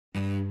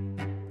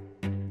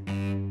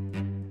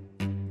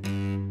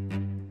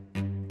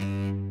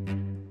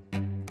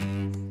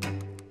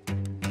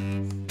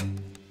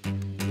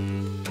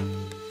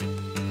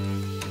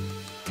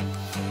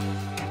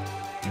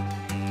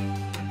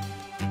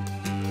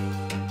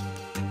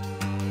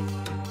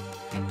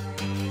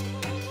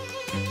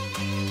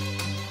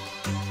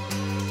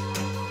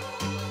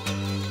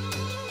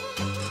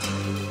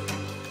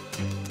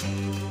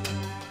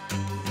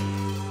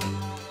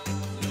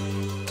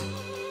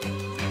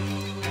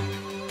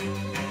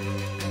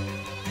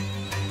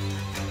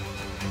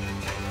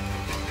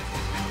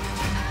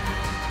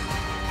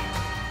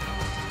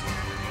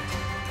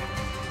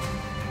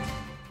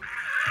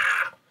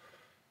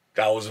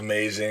That was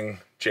amazing.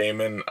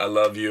 Jamin, I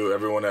love you.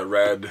 Everyone at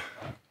Red,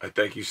 I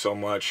thank you so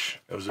much.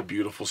 It was a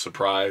beautiful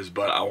surprise,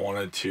 but I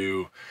wanted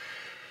to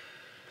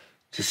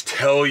just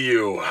tell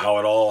you how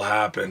it all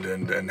happened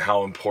and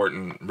how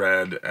important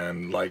Red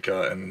and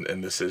Leica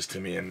and this is to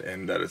me,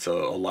 and that it's a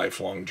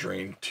lifelong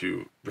dream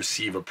to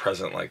receive a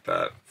present like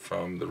that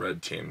from the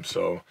Red team.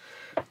 So,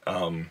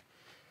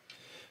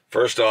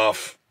 first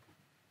off,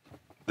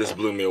 this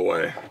blew me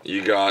away.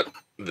 You got,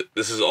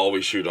 this is all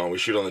we shoot on. We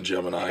shoot on the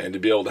Gemini, and to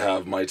be able to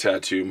have my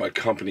tattoo, my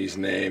company's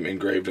name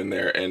engraved in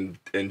there, and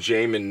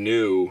Jamin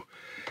knew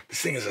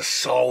this thing is a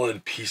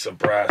solid piece of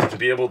brass. To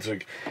be able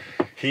to,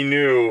 he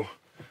knew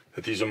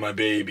that these are my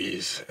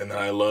babies, and that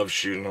I love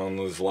shooting on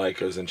those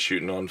Leicas and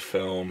shooting on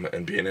film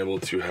and being able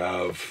to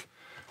have,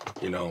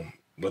 you know,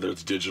 whether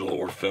it's digital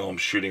or film,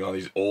 shooting on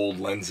these old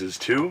lenses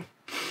too.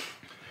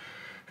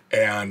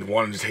 And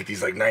wanted to take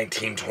these like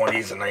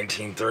 1920s and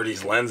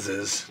 1930s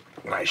lenses,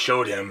 and I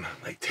showed him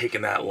like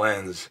taking that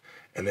lens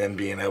and then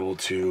being able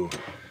to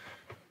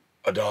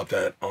adopt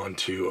that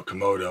onto a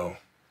Komodo,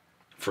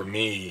 for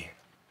me,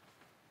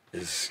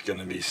 is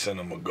gonna be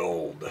cinema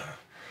gold.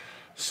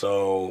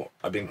 So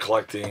I've been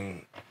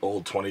collecting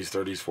old 20s,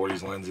 30s,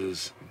 40s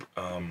lenses,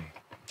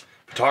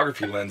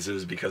 photography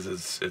lenses, because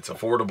it's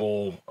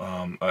affordable,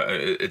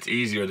 it's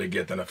easier to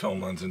get than a film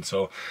lens, and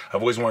so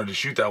I've always wanted to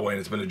shoot that way, and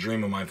it's been a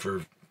dream of mine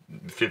for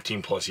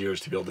 15 plus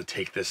years to be able to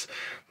take this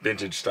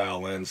vintage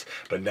style lens.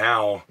 But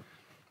now,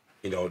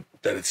 you know,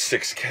 that it's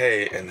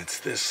 6K and it's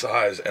this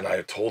size, and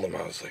I told him,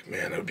 I was like,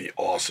 man, it would be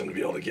awesome to be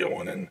able to get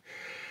one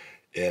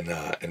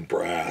in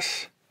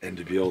brass, and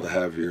to be able to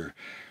have your,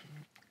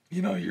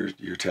 you know,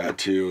 your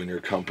tattoo and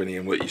your company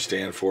and what you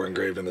stand for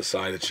engraved in the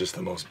side. It's just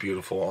the most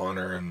beautiful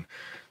honor,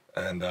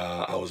 and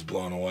I was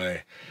blown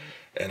away.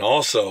 And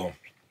also,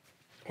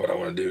 what I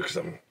want to do, because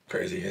I'm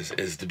crazy,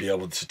 is to be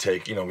able to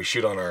take, you know, we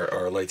shoot on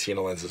our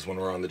Latina lenses when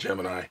we're on the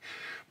Gemini,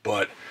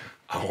 but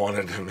I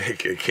wanted to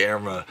make a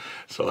camera,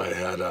 so I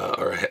had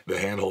the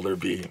hand holder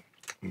be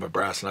my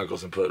brass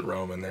knuckles and put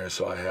Rome in there.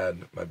 So I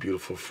had my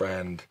beautiful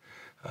friend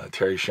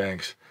Terry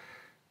Shanks,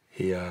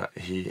 he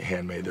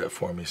handmade that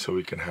for me, so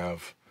we can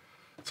have,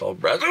 it's all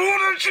brass.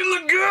 Oh, that should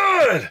look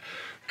good.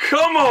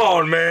 Come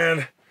on,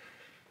 man.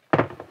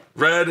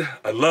 Red,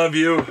 I love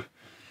you.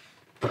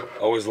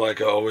 Always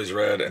Leica, always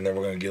Red, and then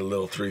we're gonna get a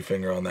little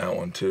 3-finger on that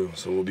one too.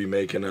 So we'll be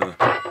making we'll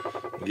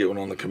get one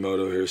on the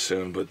Komodo here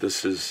soon. But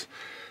it's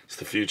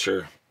the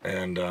future,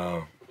 and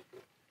I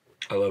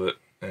love it,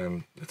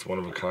 and it's one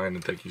of a kind.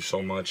 And thank you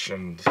so much,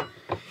 and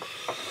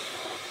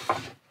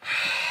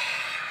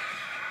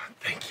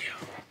thank you.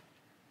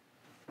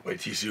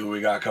 Wait till you see what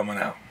we got coming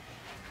out.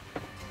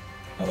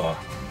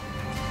 Aloha.